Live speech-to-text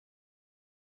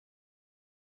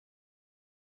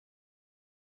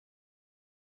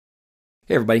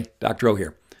Hey everybody, Dr. O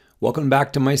here. Welcome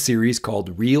back to my series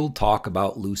called Real Talk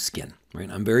About Loose Skin. Right?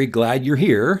 I'm very glad you're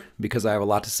here because I have a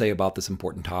lot to say about this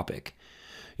important topic.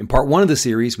 In part one of the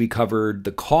series, we covered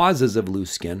the causes of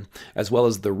loose skin, as well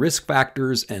as the risk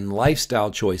factors and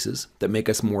lifestyle choices that make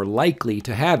us more likely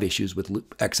to have issues with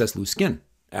excess loose skin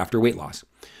after weight loss.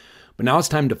 But now it's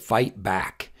time to fight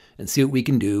back and see what we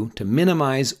can do to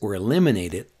minimize or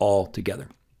eliminate it altogether.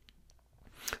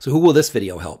 So who will this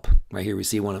video help? Right here we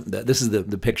see one of this is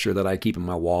the picture that I keep in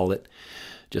my wallet.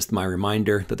 Just my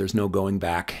reminder that there's no going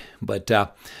back. But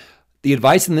the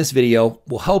advice in this video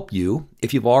will help you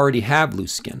if you've already have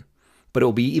loose skin. But it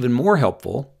will be even more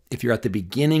helpful if you're at the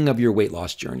beginning of your weight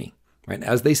loss journey. Right?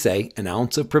 As they say, an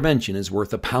ounce of prevention is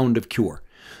worth a pound of cure.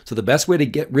 So the best way to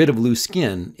get rid of loose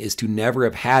skin is to never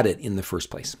have had it in the first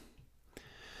place.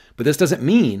 But this doesn't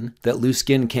mean that loose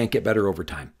skin can't get better over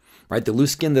time. Right? The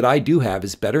loose skin that I do have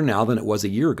is better now than it was a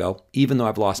year ago, even though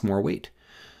I've lost more weight.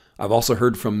 I've also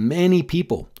heard from many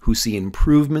people who see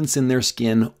improvements in their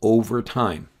skin over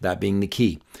time, that being the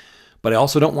key. But I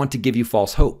also don't want to give you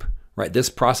false hope. Right? This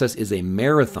process is a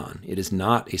marathon. It is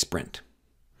not a sprint.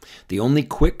 The only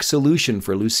quick solution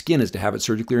for loose skin is to have it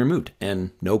surgically removed,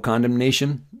 and no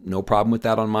condemnation, no problem with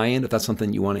that on my end if that's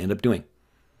something you want to end up doing.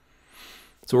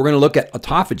 So we're going to look at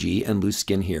autophagy and loose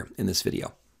skin here in this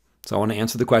video. So I want to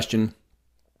answer the question,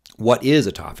 what is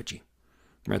autophagy?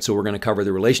 Right, so we're going to cover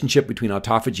the relationship between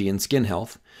autophagy and skin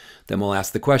health. Then we'll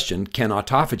ask the question, can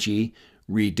autophagy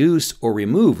reduce or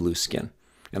remove loose skin?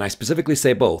 And I specifically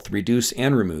say both, reduce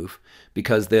and remove,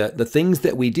 because the things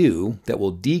that we do that will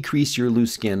decrease your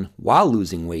loose skin while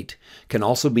losing weight can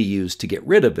also be used to get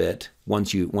rid of it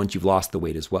once you've lost the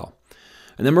weight as well.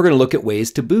 And then we're going to look at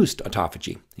ways to boost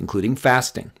autophagy, including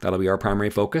fasting. That'll be our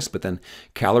primary focus, but then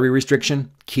calorie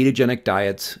restriction, ketogenic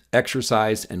diets,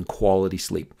 exercise, and quality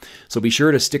sleep. So be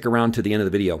sure to stick around to the end of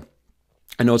the video.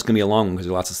 I know it's going to be a long one because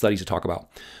there's lots of studies to talk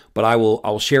about, but I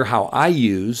will share how I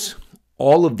use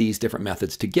all of these different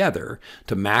methods together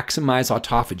to maximize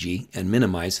autophagy and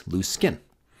minimize loose skin.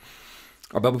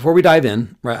 But before we dive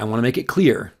in, right, I want to make it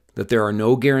clear that there are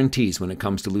no guarantees when it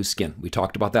comes to loose skin. We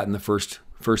talked about that in the first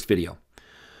video.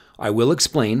 I will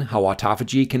explain how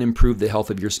autophagy can improve the health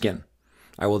of your skin.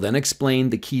 I will then explain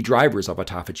the key drivers of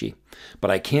autophagy, but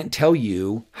I can't tell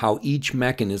you how each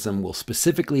mechanism will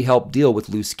specifically help deal with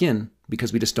loose skin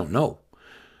because we just don't know.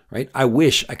 Right? I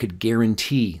wish I could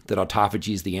guarantee that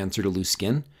autophagy is the answer to loose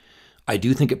skin. I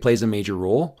do think it plays a major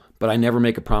role, but I never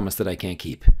make a promise that I can't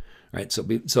keep. Right?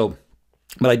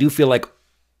 But I do feel like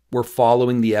we're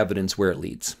following the evidence where it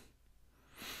leads.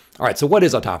 All right, so what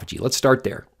is autophagy? Let's start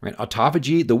there. Right?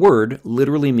 Autophagy, the word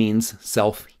literally means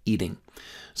self-eating.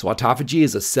 So autophagy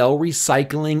is a cell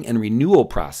recycling and renewal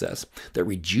process that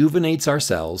rejuvenates our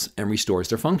cells and restores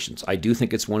their functions. I do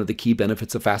think it's one of the key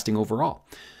benefits of fasting overall.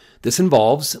 This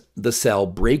involves the cell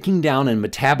breaking down and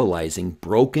metabolizing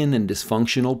broken and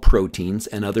dysfunctional proteins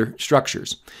and other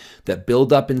structures that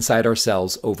build up inside our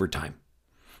cells over time.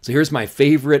 So here's my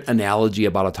favorite analogy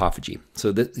about autophagy.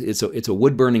 So it's a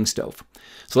wood-burning stove.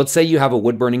 So let's say you have a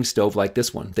wood-burning stove like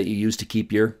this one that you use to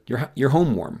keep your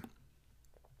home warm.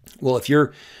 Well, if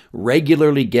you're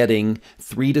regularly getting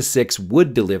 3 to 6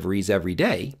 wood deliveries every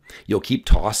day, you'll keep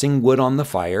tossing wood on the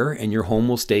fire and your home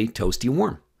will stay toasty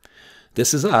warm.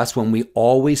 This is us when we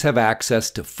always have access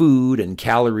to food and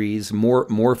calories,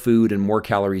 more food and more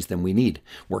calories than we need.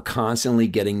 We're constantly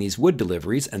getting these wood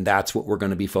deliveries, and that's what we're going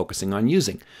to be focusing on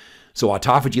using. So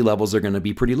autophagy levels are going to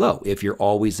be pretty low if you're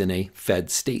always in a fed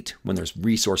state, when there's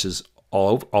resources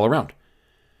all around.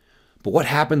 But what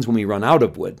happens when we run out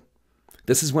of wood?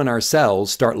 This is when our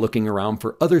cells start looking around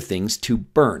for other things to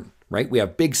burn. Right? We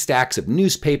have big stacks of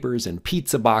newspapers and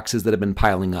pizza boxes that have been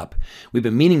piling up. We've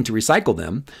been meaning to recycle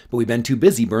them, but we've been too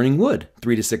busy burning wood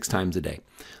 3 to 6 times a day.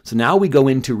 So now we go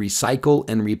into recycle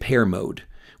and repair mode.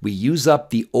 We use up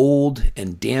the old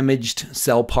and damaged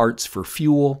cell parts for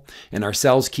fuel, and our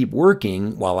cells keep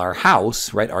working while our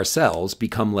house, right, our cells,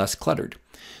 become less cluttered.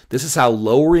 This is how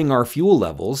lowering our fuel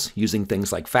levels, using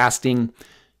things like fasting,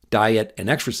 diet, and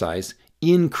exercise,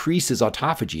 increases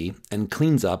autophagy and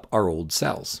cleans up our old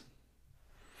cells.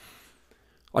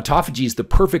 Autophagy is the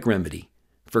perfect remedy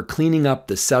for cleaning up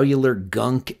the cellular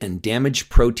gunk and damaged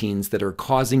proteins that are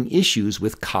causing issues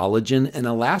with collagen and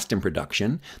elastin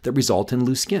production that result in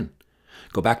loose skin.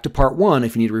 Go back to part 1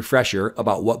 if you need a refresher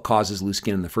about what causes loose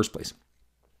skin in the first place.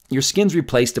 Your skin's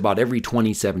replaced about every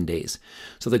 27 days.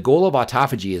 So the goal of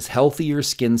autophagy is healthier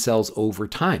skin cells over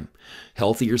time.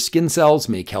 Healthier skin cells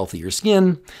make healthier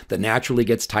skin that naturally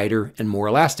gets tighter and more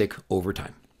elastic over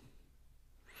time.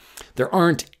 There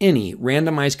aren't any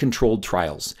randomized controlled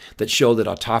trials that show that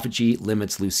autophagy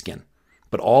limits loose skin.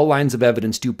 but all lines of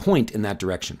evidence do point in that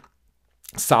direction.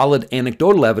 Solid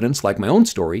anecdotal evidence, like my own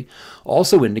story,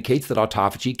 also indicates that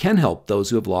autophagy can help those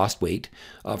who have lost weight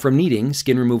from needing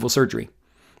skin removal surgery.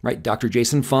 Right? Dr.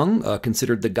 Jason Fung,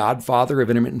 considered the godfather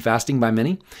of intermittent fasting by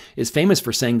many, is famous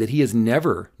for saying that he has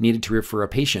never needed to refer a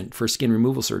patient for skin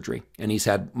removal surgery, and he's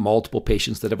had multiple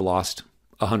patients that have lost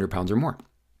 100 pounds or more.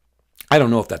 I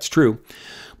don't know if that's true,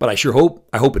 but I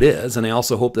hope it is, and I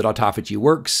also hope that autophagy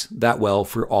works that well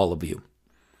for all of you.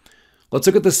 Let's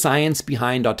look at the science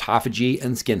behind autophagy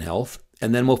and skin health,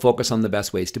 and then we'll focus on the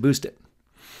best ways to boost it.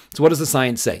 So what does the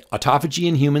science say? Autophagy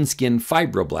in human skin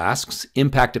fibroblasts,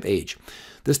 impact of age.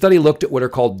 This study looked at what are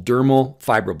called dermal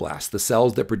fibroblasts, the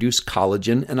cells that produce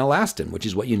collagen and elastin, which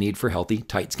is what you need for healthy,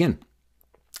 tight skin.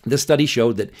 This study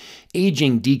showed that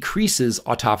aging decreases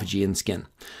autophagy in skin,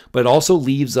 but it also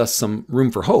leaves us some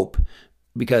room for hope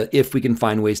because if we can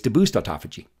find ways to boost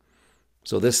autophagy.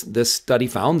 So this study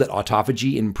found that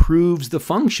autophagy improves the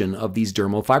function of these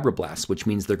dermal fibroblasts, which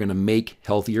means they're going to make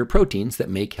healthier proteins that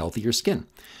make healthier skin.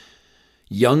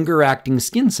 Younger acting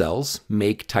skin cells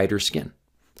make tighter skin.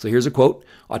 So here's a quote: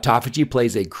 "Autophagy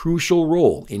plays a crucial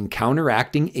role in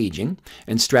counteracting aging,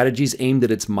 and strategies aimed at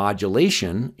its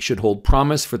modulation should hold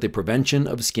promise for the prevention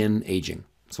of skin aging."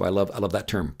 So I love that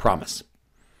term, promise.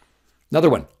 Another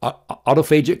one,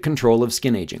 autophagic control of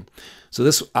skin aging. So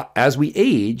this, as we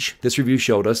age, this review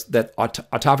showed us that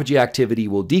autophagy activity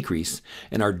will decrease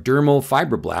and our dermal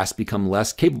fibroblasts become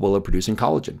less capable of producing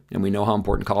collagen. And we know how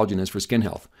important collagen is for skin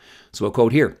health. So a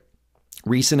quote here: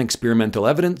 "Recent experimental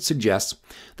evidence suggests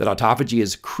that autophagy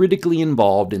is critically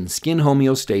involved in skin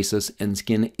homeostasis, and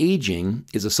skin aging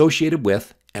is associated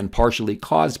with and partially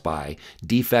caused by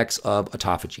defects of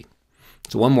autophagy."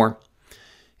 So one more.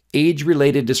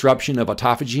 "Age-related disruption of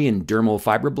autophagy in dermal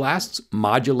fibroblasts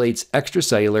modulates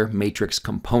extracellular matrix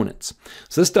components."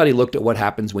 So this study looked at what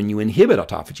happens when you inhibit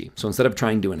autophagy. So instead of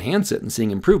trying to enhance it and seeing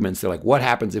improvements, they're like, what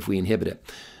happens if we inhibit it?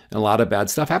 And a lot of bad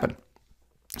stuff happened.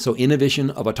 So inhibition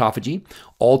of autophagy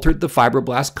altered the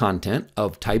fibroblast content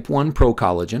of type 1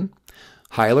 procollagen,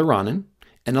 hyaluronin,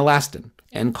 and elastin,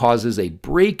 and causes a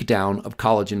breakdown of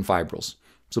collagen fibrils.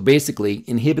 So basically,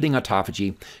 inhibiting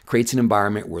autophagy creates an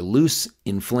environment where loose,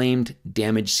 inflamed,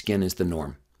 damaged skin is the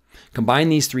norm. Combine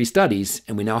these three studies,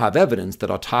 and we now have evidence that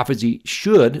autophagy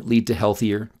should lead to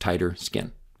healthier, tighter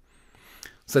skin.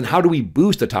 So then how do we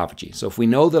boost autophagy? So if we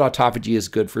know that autophagy is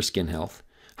good for skin health,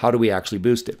 how do we actually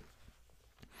boost it?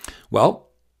 Well,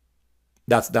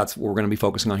 that's what we're going to be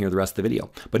focusing on here the rest of the video.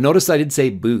 But notice I did say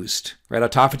boost, right?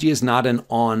 Autophagy is not an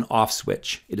on-off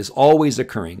switch. It is always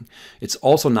occurring. It's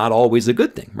also not always a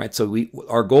good thing, right? So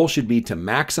our goal should be to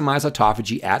maximize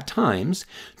autophagy at times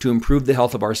to improve the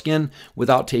health of our skin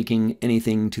without taking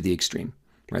anything to the extreme,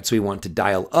 right? So we want to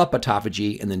dial up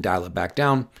autophagy and then dial it back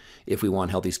down if we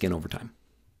want healthy skin over time.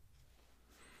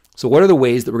 So what are the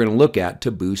ways that we're going to look at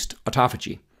to boost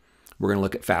autophagy? We're going to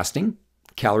look at fasting,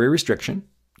 calorie restriction,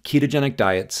 ketogenic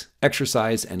diets,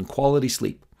 exercise, and quality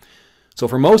sleep. So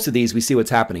for most of these, we see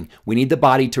what's happening. We need the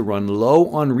body to run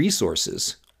low on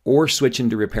resources or switch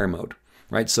into repair mode,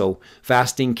 right? So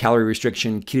fasting, calorie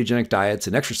restriction, ketogenic diets,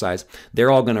 and exercise, they're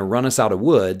all going to run us out of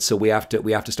wood. So we have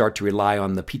to start to rely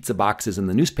on the pizza boxes and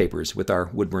the newspapers with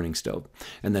our wood burning stove.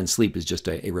 And then sleep is just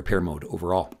a repair mode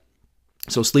overall.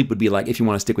 So sleep would be like, if you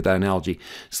want to stick with that analogy,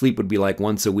 sleep would be like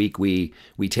once a week we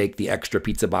take the extra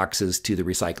pizza boxes to the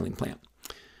recycling plant.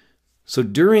 So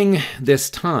during this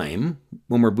time,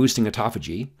 when we're boosting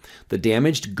autophagy, the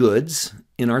damaged goods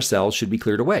in our cells should be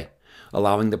cleared away,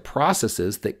 allowing the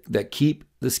processes that keep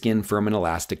the skin firm and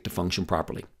elastic to function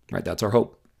properly, right? That's our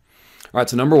hope. All right,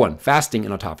 so number one, fasting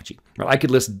and autophagy. Right, I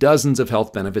could list dozens of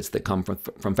health benefits that come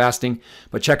from fasting,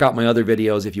 but check out my other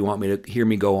videos if you want me to hear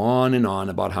me go on and on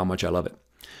about how much I love it.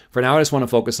 For now, I just want to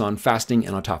focus on fasting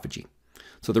and autophagy.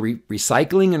 So the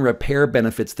recycling and repair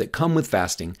benefits that come with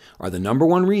fasting are the number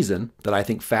one reason that I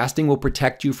think fasting will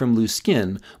protect you from loose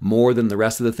skin more than the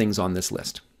rest of the things on this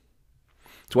list.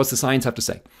 So what's the science have to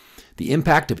say? The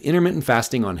impact of intermittent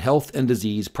fasting on health and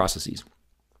disease processes.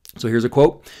 So here's a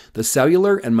quote: "The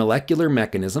cellular and molecular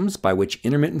mechanisms by which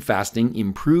intermittent fasting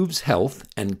improves health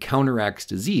and counteracts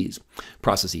disease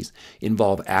processes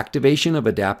involve activation of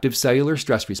adaptive cellular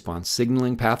stress response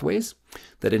signaling pathways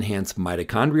that enhance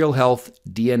mitochondrial health,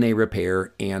 DNA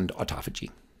repair, and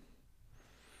autophagy."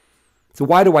 So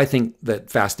why do I think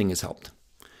that fasting has helped?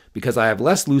 Because I have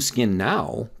less loose skin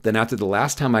now than after the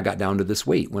last time I got down to this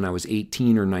weight when I was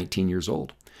 18 or 19 years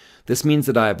old. This means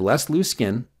that I have less loose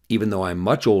skin, even though I'm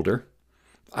much older.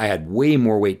 I had way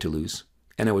more weight to lose,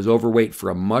 and I was overweight for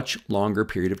a much longer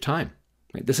period of time.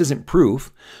 Right? This isn't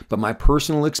proof, but my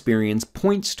personal experience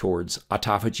points towards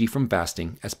autophagy from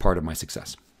fasting as part of my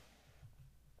success.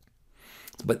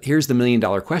 But here's the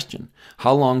million-dollar question.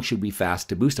 How long should we fast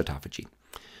to boost autophagy?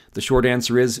 The short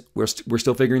answer is we're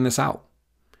still figuring this out.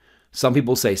 Some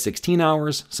people say 16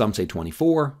 hours, some say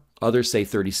 24, others say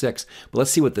 36. But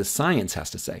let's see what the science has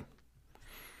to say.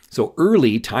 So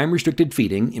early time-restricted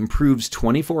feeding improves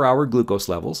 24-hour glucose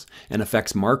levels and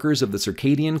affects markers of the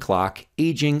circadian clock,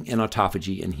 aging, and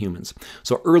autophagy in humans.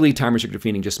 So early time-restricted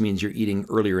feeding just means you're eating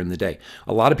earlier in the day.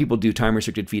 A lot of people do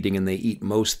time-restricted feeding and they eat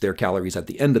most of their calories at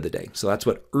the end of the day. So that's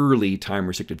what early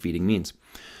time-restricted feeding means.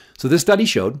 So this study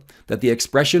showed that the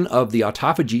expression of the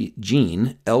autophagy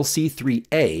gene,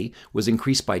 LC3A, was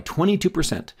increased by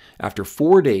 22% after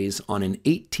 4 days on an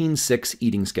 18-6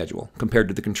 eating schedule, compared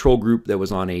to the control group that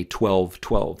was on a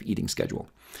 12-12 eating schedule.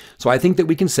 So I think that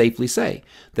we can safely say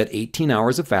that 18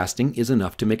 hours of fasting is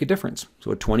enough to make a difference. So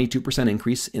a 22%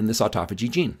 increase in this autophagy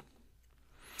gene.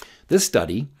 This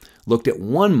study looked at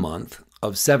 1 month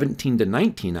of 17 to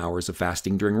 19 hours of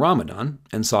fasting during Ramadan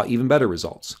and saw even better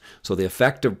results. So the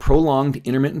effect of prolonged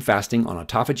intermittent fasting on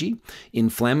autophagy,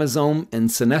 inflammasome,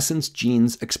 and senescence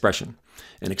genes expression,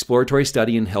 an exploratory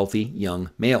study in healthy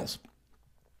young males.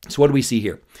 So what do we see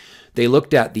here? They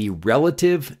looked at the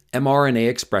relative mRNA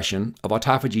expression of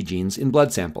autophagy genes in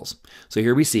blood samples. So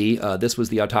here we see this was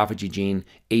the autophagy gene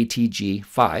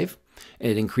ATG5,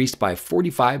 and it increased by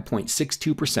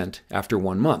 45.62% after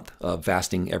 1 month of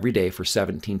fasting every day for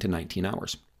 17 to 19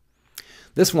 hours.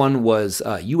 This one was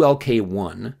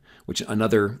ULK1, which is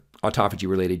another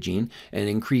autophagy-related gene, and it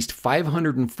increased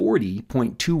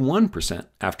 540.21%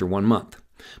 after 1 month.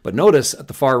 But notice at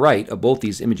the far right of both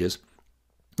these images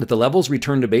that the levels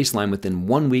return to baseline within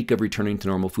 1 week of returning to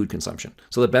normal food consumption.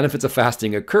 So the benefits of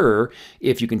fasting occur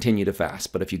if you continue to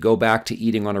fast. But if you go back to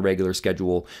eating on a regular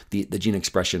schedule, the gene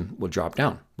expression will drop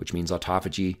down, which means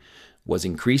autophagy was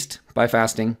increased by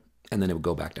fasting, and then it would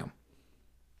go back down.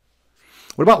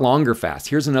 What about longer fasts?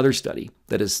 Here's another study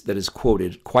that is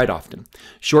quoted quite often.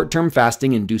 Short-term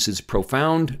fasting induces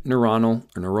profound neuronal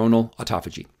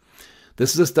autophagy.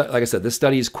 This is like I said, this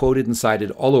study is quoted and cited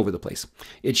all over the place.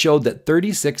 It showed that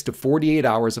 36 to 48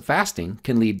 hours of fasting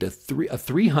can lead to a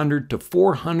 300 to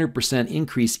 400%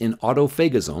 increase in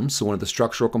autophagosomes, so one of the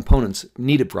structural components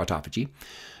needed for autophagy,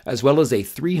 as well as a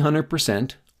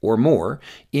 300% or more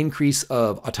increase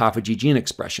of autophagy gene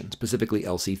expression, specifically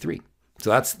LC3. So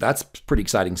that's pretty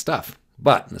exciting stuff.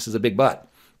 But, and this is a big but,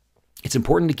 it's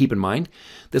important to keep in mind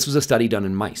this was a study done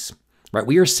in mice. Right?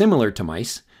 We are similar to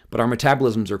mice, but our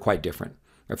metabolisms are quite different.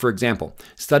 For example,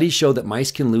 studies show that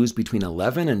mice can lose between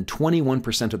 11 and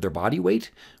 21% of their body weight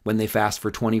when they fast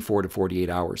for 24 to 48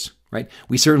 hours. Right?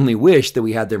 We certainly wish that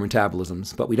we had their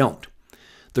metabolisms, but we don't.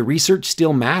 The research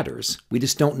still matters. We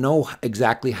just don't know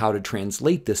exactly how to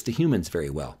translate this to humans very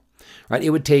well. Right?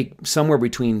 It would take somewhere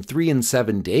between 3 and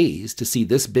 7 days to see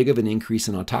this big of an increase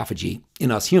in autophagy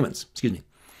in us humans. Excuse me.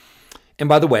 And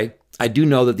by the way, I do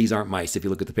know that these aren't mice. If you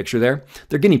look at the picture there,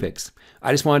 they're guinea pigs.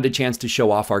 I just wanted a chance to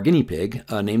show off our guinea pig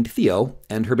named Theo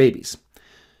and her babies.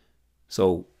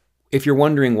 So if you're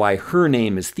wondering why her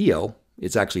name is Theo,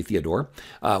 it's actually Theodore.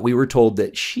 We were told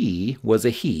that she was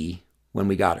a he when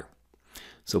we got her.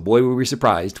 So boy, were we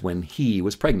surprised when he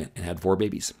was pregnant and had 4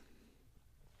 babies.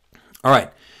 All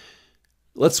right.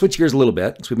 Let's switch gears a little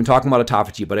bit. So we've been talking about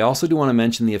autophagy, but I also do want to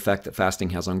mention the effect that fasting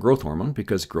has on growth hormone,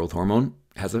 because growth hormone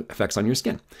has effects on your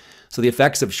skin. So the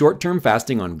effects of short-term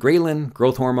fasting on ghrelin,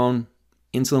 growth hormone,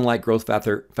 insulin-like growth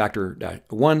factor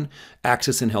 1,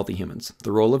 axis in healthy humans,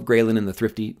 the role of ghrelin in the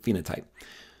thrifty phenotype.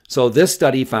 So this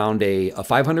study found a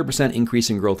 500% increase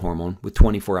in growth hormone with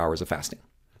 24 hours of fasting.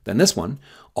 Then this one,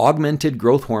 augmented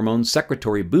growth hormone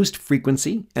secretory boost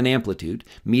frequency and amplitude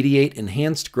mediate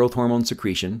enhanced growth hormone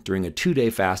secretion during a 2-day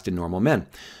fast in normal men.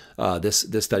 This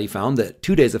study found that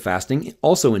 2 days of fasting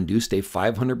also induced a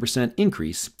 500%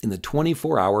 increase in the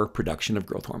 24-hour production of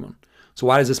growth hormone. So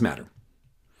why does this matter?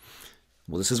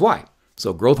 Well, this is why.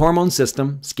 So growth hormone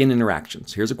system, skin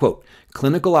interactions. Here's a quote.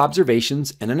 Clinical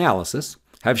observations and analysis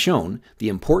have shown the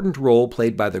important role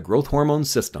played by the growth hormone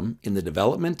system in the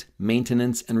development,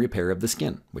 maintenance, and repair of the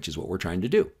skin, which is what we're trying to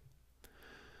do.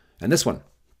 And this one,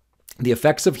 the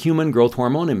effects of human growth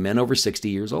hormone in men over 60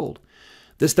 years old.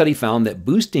 This study found that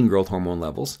boosting growth hormone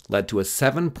levels led to a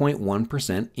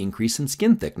 7.1% increase in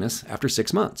skin thickness after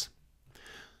 6 months.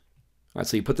 All right,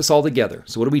 so you put this all together.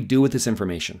 So what do we do with this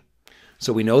information?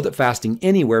 So we know that fasting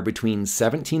anywhere between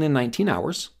 17 and 19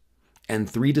 hours and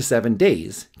 3 to 7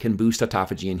 days can boost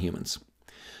autophagy in humans.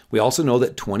 We also know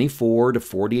that 24 to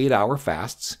 48 hour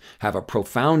fasts have a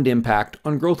profound impact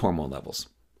on growth hormone levels.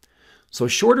 So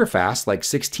shorter fasts like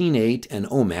 16-8 and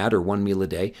OMAD, or 1 meal a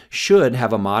day, should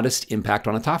have a modest impact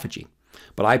on autophagy.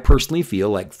 But I personally feel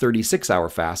like 36-hour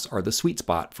fasts are the sweet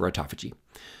spot for autophagy.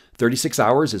 36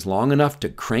 hours is long enough to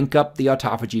crank up the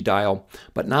autophagy dial,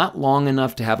 but not long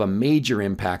enough to have a major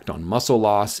impact on muscle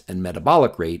loss and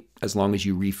metabolic rate as long as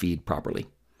you refeed properly.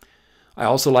 I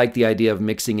also like the idea of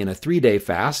mixing in a 3-day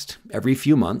fast every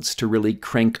few months to really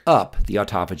crank up the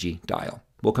autophagy dial.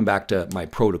 We'll come back to my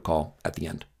protocol at the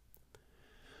end.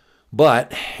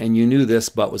 But, and you knew this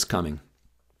but was coming,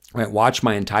 right? Watch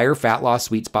my entire Fat Loss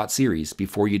Sweet Spot series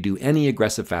before you do any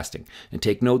aggressive fasting, and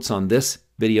take notes on this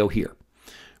video here.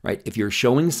 Right? If you're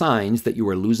showing signs that you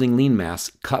are losing lean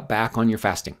mass, cut back on your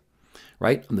fasting.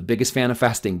 Right? I'm the biggest fan of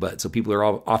fasting, so people are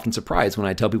often surprised when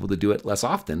I tell people to do it less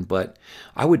often, but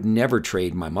I would never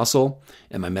trade my muscle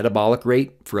and my metabolic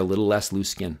rate for a little less loose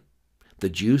skin. The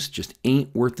juice just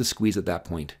ain't worth the squeeze at that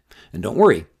point. And don't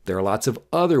worry, there are lots of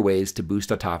other ways to boost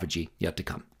autophagy yet to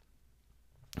come.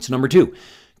 So number 2,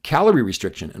 calorie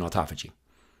restriction and autophagy.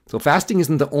 So fasting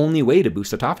isn't the only way to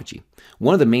boost autophagy.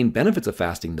 One of the main benefits of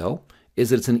fasting, though,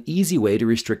 is that it's an easy way to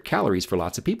restrict calories for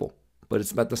lots of people. But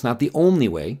that's not the only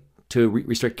way to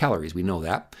restrict calories. We know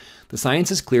that. The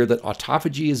science is clear that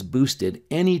autophagy is boosted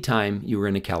anytime you are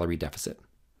in a calorie deficit.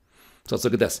 So let's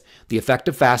look at this. The effect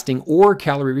of fasting or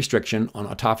calorie restriction on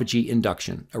autophagy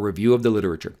induction, a review of the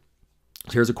literature.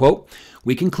 So here's a quote.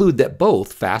 We conclude that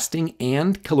both fasting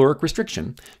and caloric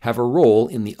restriction have a role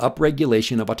in the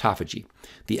upregulation of autophagy.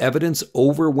 The evidence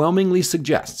overwhelmingly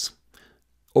suggests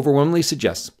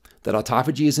that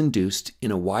autophagy is induced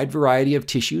in a wide variety of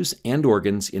tissues and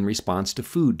organs in response to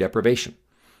food deprivation.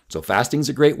 So fasting is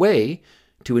a great way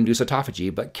to induce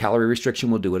autophagy, but calorie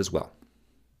restriction will do it as well.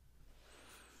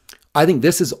 I think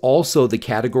this is also the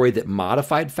category that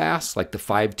modified fasts, like the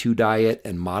 5-2 diet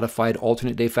and modified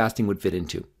alternate day fasting, would fit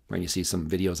into. Right? You see some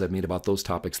videos I've made about those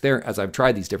topics there as I've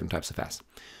tried these different types of fasts.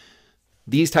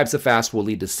 These types of fasts will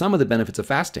lead to some of the benefits of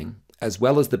fasting, as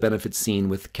well as the benefits seen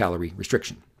with calorie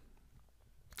restriction.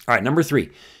 All right, number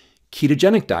 3,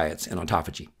 ketogenic diets and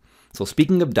autophagy. So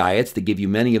speaking of diets that give you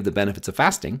many of the benefits of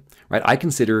fasting, right, I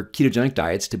consider ketogenic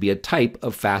diets to be a type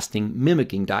of fasting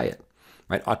mimicking diet.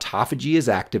 Right? Autophagy is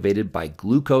activated by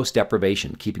glucose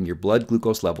deprivation, keeping your blood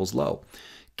glucose levels low.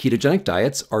 Ketogenic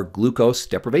diets are glucose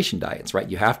deprivation diets, right?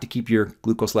 You have to keep your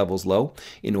glucose levels low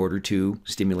in order to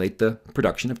stimulate the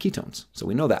production of ketones. So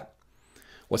we know that.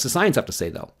 What's the science have to say,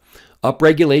 though?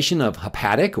 Upregulation of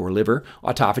hepatic or liver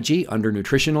autophagy under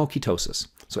nutritional ketosis.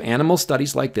 So animal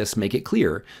studies like this make it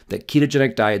clear that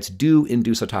ketogenic diets do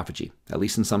induce autophagy, at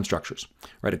least in some structures.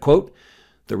 Right? A quote,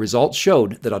 the results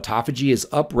showed that autophagy is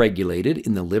upregulated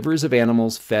in the livers of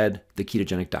animals fed the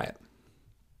ketogenic diet.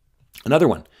 Another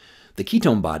one, the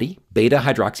ketone body,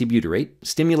 beta-hydroxybutyrate,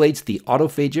 stimulates the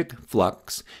autophagic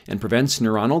flux and prevents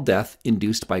neuronal death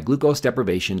induced by glucose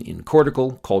deprivation in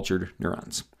cortical cultured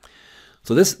neurons.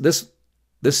 So this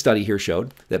study here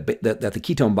showed that the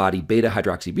ketone body,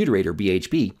 beta-hydroxybutyrate, or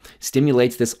BHB,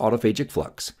 stimulates this autophagic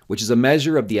flux, which is a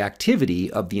measure of the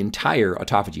activity of the entire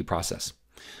autophagy process.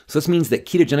 So this means that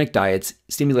ketogenic diets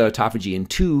stimulate autophagy in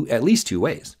at least two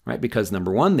ways, right? Because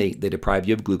number one, they deprive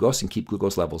you of glucose and keep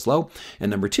glucose levels low.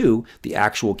 And number two, the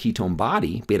actual ketone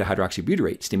body,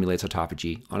 beta-hydroxybutyrate, stimulates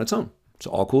autophagy on its own. So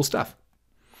all cool stuff.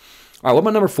 All right, what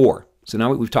about number 4? So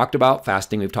now we've talked about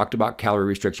fasting, we've talked about calorie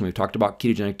restriction, we've talked about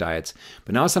ketogenic diets,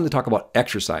 but now it's time to talk about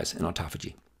exercise and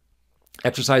autophagy.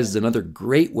 Exercise is another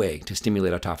great way to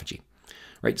stimulate autophagy,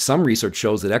 right? Some research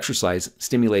shows that exercise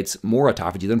stimulates more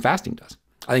autophagy than fasting does.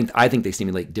 I think they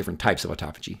stimulate different types of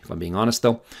autophagy, if I'm being honest,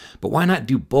 though. But why not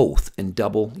do both and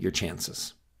double your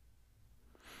chances?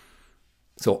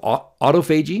 So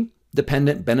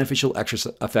autophagy-dependent beneficial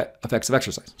effects of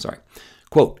exercise.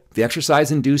 Quote, the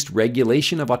exercise-induced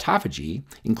regulation of autophagy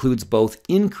includes both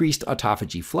increased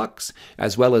autophagy flux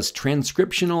as well as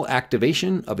transcriptional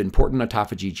activation of important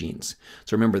autophagy genes.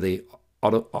 So remember, the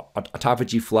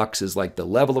autophagy flux is like the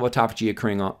level of autophagy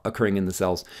occurring in the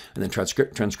cells, and then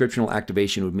transcriptional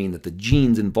activation would mean that the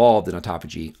genes involved in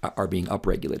autophagy are being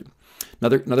upregulated.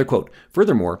 Another quote,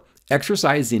 furthermore,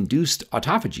 exercise-induced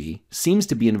autophagy seems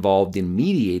to be involved in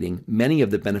mediating many of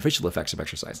the beneficial effects of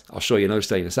exercise. I'll show you another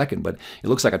study in a second, but it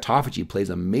looks like autophagy plays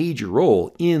a major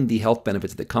role in the health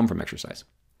benefits that come from exercise.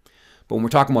 But when we're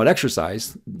talking about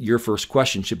exercise, your first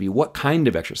question should be, what kind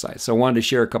of exercise? So I wanted to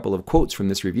share a couple of quotes from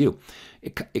this review.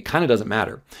 It kind of doesn't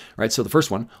matter, right? So the first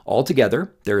one,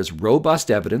 altogether, there is robust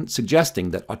evidence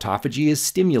suggesting that autophagy is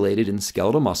stimulated in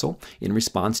skeletal muscle in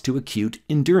response to acute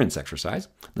endurance exercise.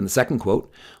 Then the second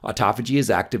quote, autophagy is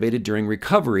activated during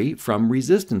recovery from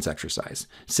resistance exercise,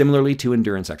 similarly to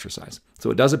endurance exercise.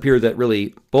 So it does appear that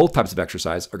really both types of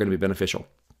exercise are going to be beneficial.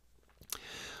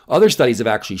 Other studies have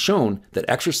actually shown that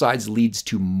exercise leads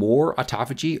to more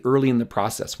autophagy early in the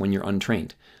process when you're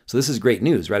untrained. So this is great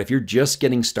news, right? If you're just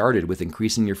getting started with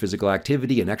increasing your physical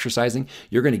activity and exercising,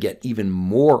 you're going to get even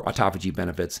more autophagy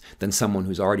benefits than someone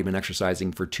who's already been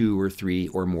exercising for 2 or 3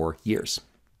 or more years.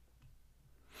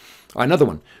 Another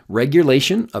one,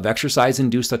 regulation of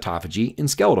exercise-induced autophagy in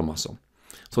skeletal muscle.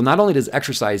 So not only does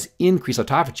exercise increase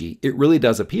autophagy, it really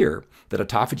does appear that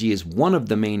autophagy is one of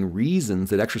the main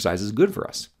reasons that exercise is good for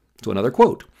us. So another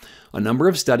quote, a number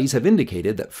of studies have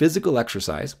indicated that physical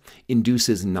exercise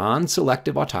induces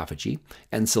non-selective autophagy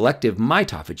and selective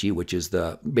mitophagy, which is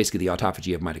basically the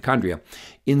autophagy of mitochondria,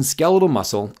 in skeletal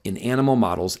muscle in animal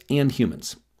models and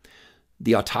humans.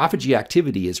 The autophagy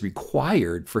activity is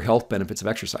required for health benefits of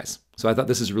exercise. So I thought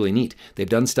this is really neat. They've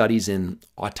done studies in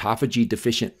autophagy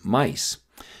deficient mice,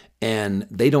 and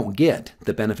they don't get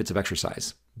the benefits of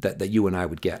exercise that you and I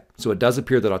would get. So it does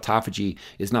appear that autophagy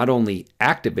is not only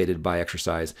activated by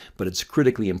exercise, but it's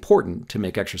critically important to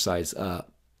make exercise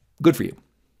good for you.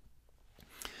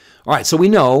 All right, so we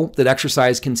know that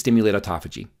exercise can stimulate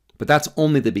autophagy, but that's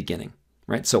only the beginning.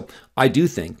 Right? So I do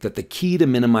think that the key to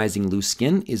minimizing loose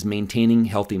skin is maintaining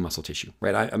healthy muscle tissue.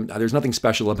 Right? There's nothing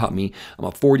special about me. I'm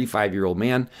a 45-year-old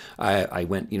man. I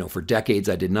went, for decades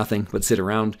I did nothing but sit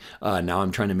around. Now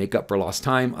I'm trying to make up for lost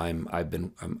time.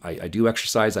 I do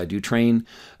exercise. I do train,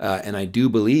 and I do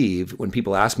believe when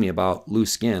people ask me about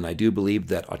loose skin, I do believe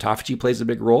that autophagy plays a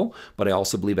big role, but I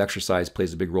also believe exercise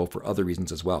plays a big role for other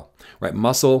reasons as well. Right?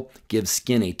 Muscle gives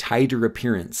skin a tighter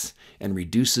appearance and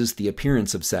reduces the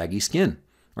appearance of saggy skin,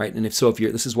 right? And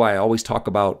this is why I always talk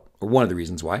about, or one of the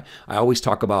reasons why, I always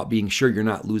talk about being sure you're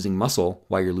not losing muscle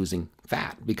while you're losing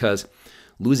fat, because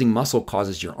losing muscle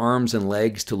causes your arms and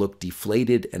legs to look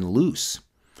deflated and loose.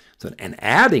 And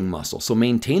adding muscle, so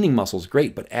maintaining muscle is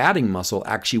great, but adding muscle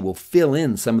actually will fill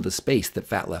in some of the space that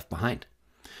fat left behind.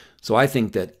 So I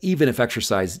think that even if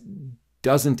exercise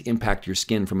doesn't impact your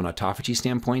skin from an autophagy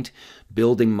standpoint,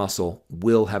 building muscle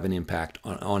will have an impact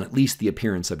on at least the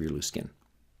appearance of your loose skin.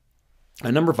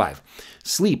 Number 5,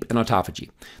 sleep and autophagy.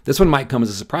 This one might come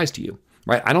as a surprise to you,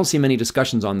 right? I don't see many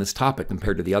discussions on this topic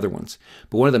compared to the other ones,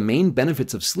 but one of the main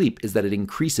benefits of sleep is that it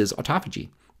increases autophagy.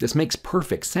 This makes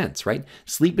perfect sense, right?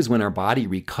 Sleep is when our body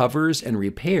recovers and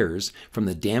repairs from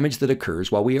the damage that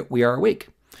occurs while we are awake,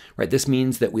 right? This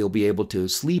means that we'll be able to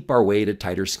sleep our way to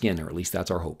tighter skin, or at least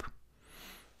that's our hope.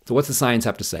 So what's the science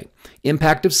have to say?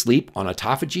 Impact of sleep on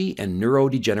autophagy and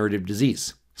neurodegenerative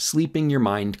disease. Sleeping your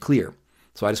mind clear.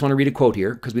 So I just want to read a quote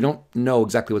here because we don't know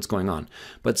exactly what's going on.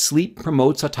 But sleep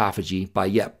promotes autophagy by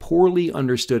yet poorly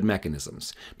understood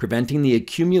mechanisms, preventing the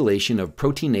accumulation of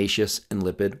proteinaceous and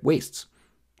lipid wastes.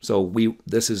 So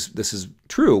this is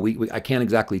true. I can't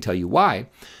exactly tell you why,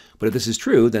 but if this is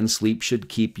true, then sleep should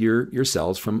keep your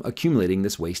cells from accumulating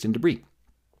this waste and debris.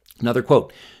 Another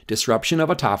quote, disruption of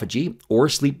autophagy or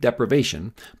sleep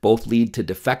deprivation both lead to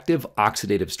defective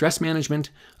oxidative stress management,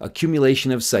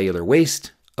 accumulation of cellular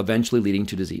waste, eventually leading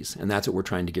to disease. And that's what we're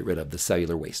trying to get rid of, the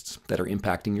cellular wastes that are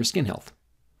impacting your skin health.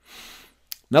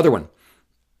 Another one,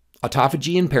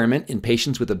 autophagy impairment in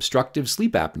patients with obstructive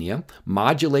sleep apnea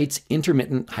modulates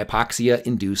intermittent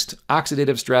hypoxia-induced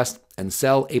oxidative stress and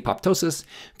cell apoptosis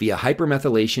via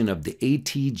hypermethylation of the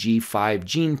ATG5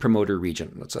 gene promoter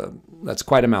region. That's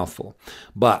quite a mouthful.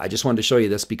 But I just wanted to show you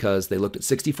this because they looked at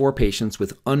 64 patients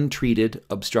with untreated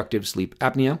obstructive sleep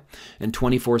apnea and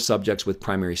 24 subjects with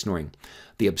primary snoring.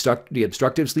 The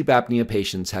obstructive sleep apnea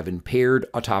patients have impaired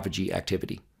autophagy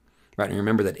activity. Right, and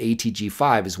remember that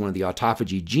ATG5 is one of the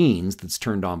autophagy genes that's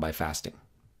turned on by fasting.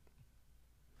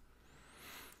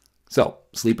 So,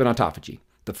 sleep and autophagy.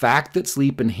 The fact that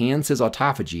sleep enhances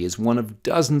autophagy is one of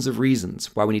dozens of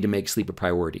reasons why we need to make sleep a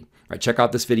priority. Right, check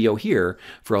out this video here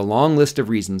for a long list of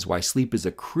reasons why sleep is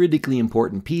a critically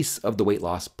important piece of the weight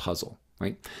loss puzzle.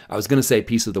 Right? I was going to say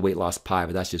piece of the weight loss pie,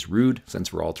 but that's just rude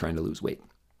since we're all trying to lose weight.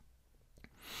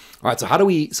 All right,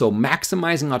 so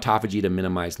maximizing autophagy to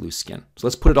minimize loose skin. So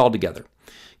let's put it all together.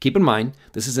 Keep in mind,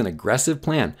 this is an aggressive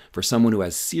plan for someone who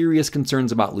has serious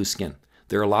concerns about loose skin.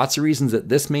 There are lots of reasons that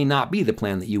this may not be the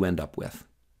plan that you end up with.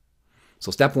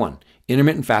 So step 1,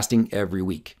 intermittent fasting every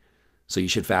week. So you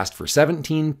should fast for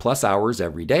 17 plus hours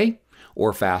every day,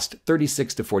 or fast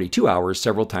 36 to 42 hours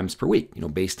several times per week,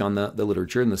 based on the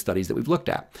literature and the studies that we've looked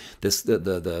at.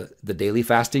 The daily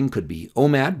fasting could be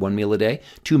OMAD, 1 meal a day,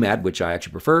 2MAD, which I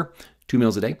actually prefer, 2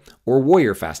 meals a day, or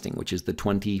warrior fasting, which is the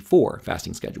 24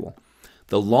 fasting schedule.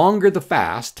 The longer the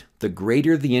fast, the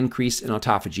greater the increase in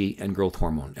autophagy and growth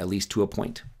hormone, at least to a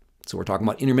point. So we're talking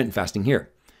about intermittent fasting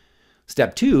here.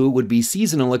 Step 2 would be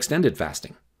seasonal extended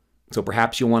fasting. So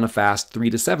perhaps you'll want to fast 3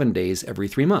 to 7 days every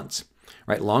 3 months.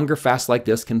 Right? Longer fasts like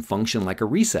this can function like a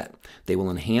reset. They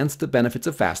will enhance the benefits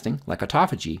of fasting, like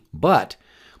autophagy, but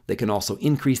they can also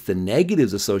increase the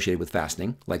negatives associated with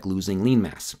fasting, like losing lean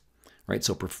mass. Right?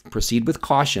 So proceed with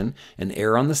caution and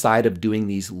err on the side of doing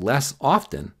these less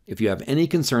often if you have any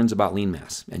concerns about lean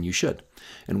mass, and you should.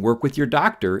 And work with your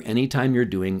doctor anytime you're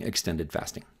doing extended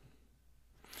fasting.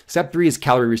 Step 3 is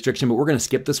calorie restriction, but we're going to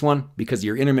skip this one because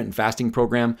your intermittent fasting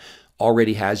program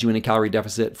already has you in a calorie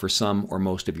deficit for some or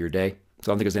most of your day.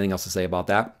 So I don't think there's anything else to say about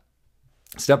that.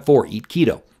 Step 4, eat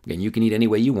keto. Again, you can eat any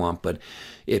way you want, but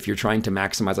if you're trying to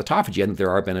maximize autophagy, I think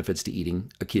there are benefits to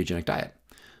eating a ketogenic diet.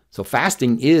 So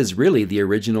fasting is really the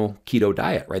original keto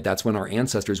diet, right? That's when our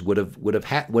ancestors would have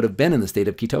been in the state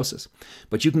of ketosis.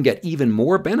 But you can get even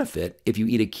more benefit if you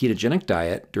eat a ketogenic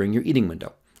diet during your eating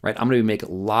window, right? I'm going to make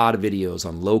a lot of videos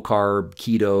on low carb,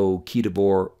 keto,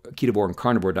 ketovore, and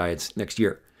carnivore diets next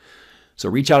year. So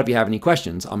reach out if you have any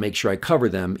questions. I'll make sure I cover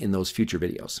them in those future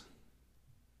videos.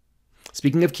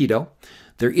 Speaking of keto,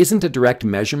 there isn't a direct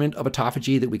measurement of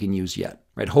autophagy that we can use yet,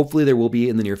 right? Hopefully there will be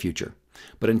in the near future.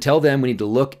 But until then, we need to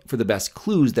look for the best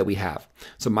clues that we have.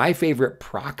 So my favorite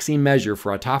proxy measure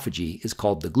for autophagy is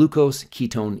called the glucose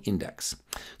ketone index.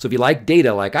 So if you like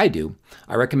data like I do,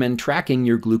 I recommend tracking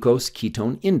your glucose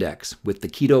ketone index with the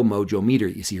Keto Mojo meter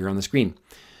you see here on the screen.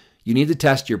 You need to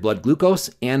test your blood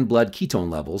glucose and blood ketone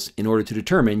levels in order to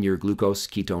determine your glucose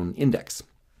ketone index.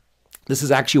 This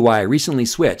is actually why I recently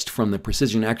switched from the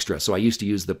Precision Extra. So I used to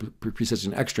use the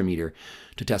Precision Extra meter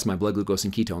to test my blood glucose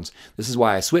and ketones. This is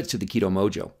why I switched to the Keto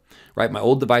Mojo. Right? My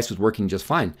old device was working just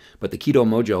fine, but the Keto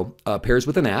Mojo pairs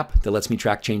with an app that lets me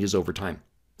track changes over time.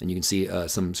 And you can see a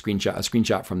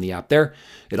screenshot from the app there.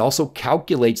 It also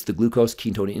calculates the glucose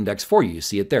ketone index for you. You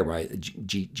see it there, right?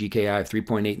 GKI of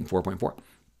 3.8 and 4.4.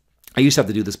 I used to have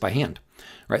to do this by hand,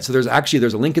 right? So there's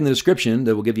a link in the description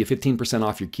that will give you 15%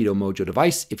 off your Keto Mojo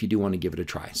device if you do want to give it a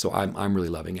try. So I'm really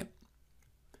loving it.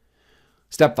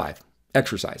 Step 5,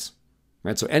 exercise,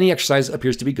 right? So any exercise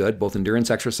appears to be good, both endurance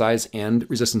exercise and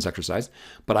resistance exercise,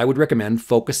 but I would recommend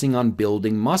focusing on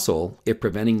building muscle if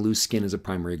preventing loose skin is a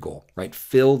primary goal, right?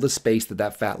 Fill the space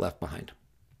that fat left behind.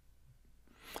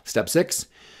 Step 6,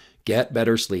 get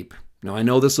better sleep. Now I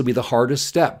know this will be the hardest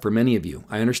step for many of you.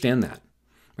 I understand that.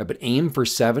 Right, but aim for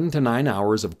 7 to 9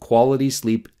 hours of quality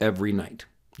sleep every night.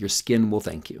 Your skin will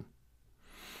thank you.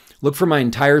 Look for my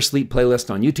entire sleep playlist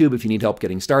on YouTube if you need help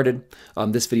getting started.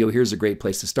 This video here is a great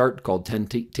place to start, called 10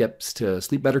 Tips to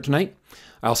Sleep Better Tonight.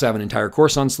 I also have an entire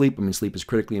course on sleep. Sleep is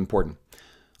critically important.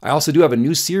 I also do have a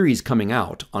new series coming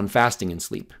out on fasting and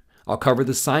sleep. I'll cover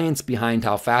the science behind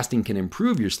how fasting can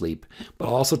improve your sleep, but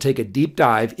I'll also take a deep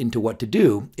dive into what to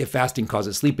do if fasting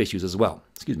causes sleep issues as well.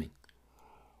 Excuse me.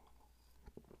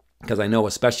 Because I know,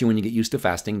 especially when you get used to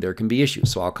fasting, there can be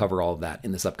issues. So I'll cover all of that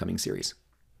in this upcoming series.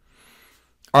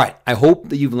 All right, I hope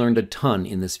that you've learned a ton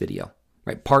in this video.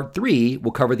 Right, part 3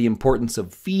 will cover the importance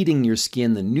of feeding your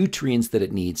skin the nutrients that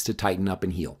it needs to tighten up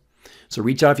and heal. So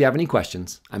reach out if you have any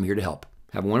questions. I'm here to help.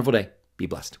 Have a wonderful day. Be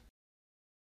blessed.